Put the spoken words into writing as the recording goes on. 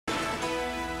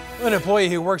An employee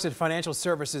who works at financial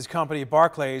services company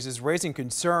Barclays is raising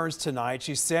concerns tonight.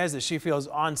 She says that she feels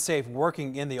unsafe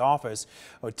working in the office.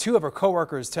 Two of her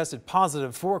coworkers tested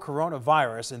positive for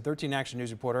coronavirus, and 13 Action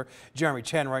News reporter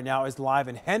CHen right now is live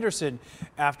in Henderson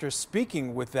after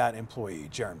speaking with that employee.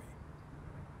 Jeremy.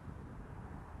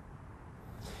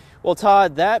 Well,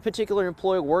 Todd, that particular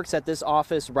employee works at this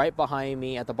office right behind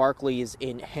me at the Barclays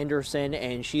in Henderson,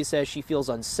 and she says she feels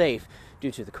unsafe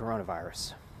due to the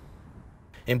coronavirus.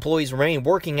 Employees remain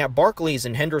working at Barclays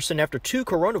in Henderson after 2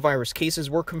 coronavirus cases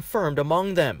were confirmed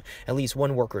among them. At least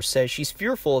one worker says she's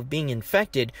fearful of being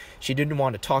infected. She didn't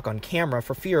want to talk on camera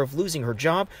for fear of losing her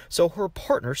job, so her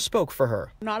partner spoke for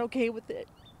her. I'm not okay with it,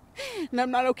 and I'm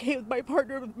not okay with my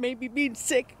partner maybe being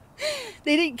sick.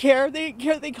 They didn't care. They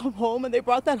come home and they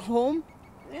brought that home.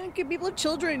 People have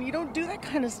children. You don't do that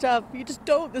kind of stuff. You just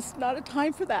don't. This is not a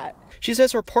time for that. She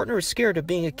says her partner is scared of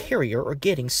being a carrier or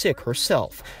getting sick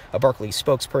herself. A Barclays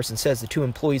spokesperson says the 2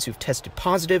 employees who've tested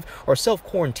positive are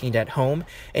self-quarantined at home.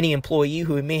 Any employee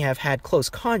who may have had close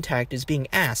contact is being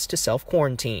asked to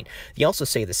self-quarantine. They also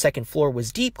say the second floor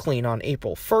was deep cleaned on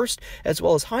April 1st, as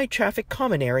well as high-traffic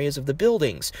common areas of the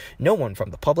buildings. No one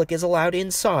from the public is allowed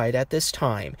inside at this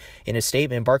time. In a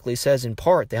statement, Barclays says in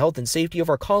part, the health and safety of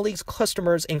our colleagues,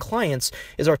 customers, and clients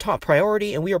is our top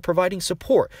priority, and we are providing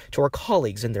support to our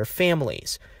colleagues and their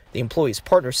families. The employee's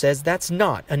partner says that's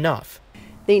not enough.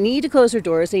 They need to close their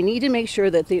doors. They need to make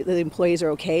sure that the employees are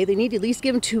okay. They need to at least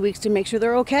give them 2 weeks to make sure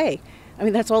they're okay. I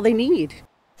mean, that's all they need.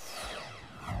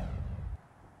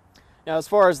 Now, as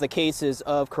far as the cases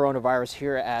of coronavirus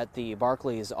here at the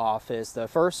Barclays office, the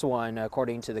first one,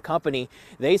 according to the company,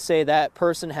 they say that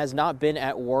person has not been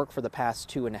at work for the past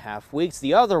 2.5 weeks.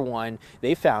 The other one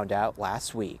they found out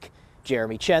last week.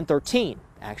 Jeremy CHen, 13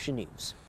 Action News.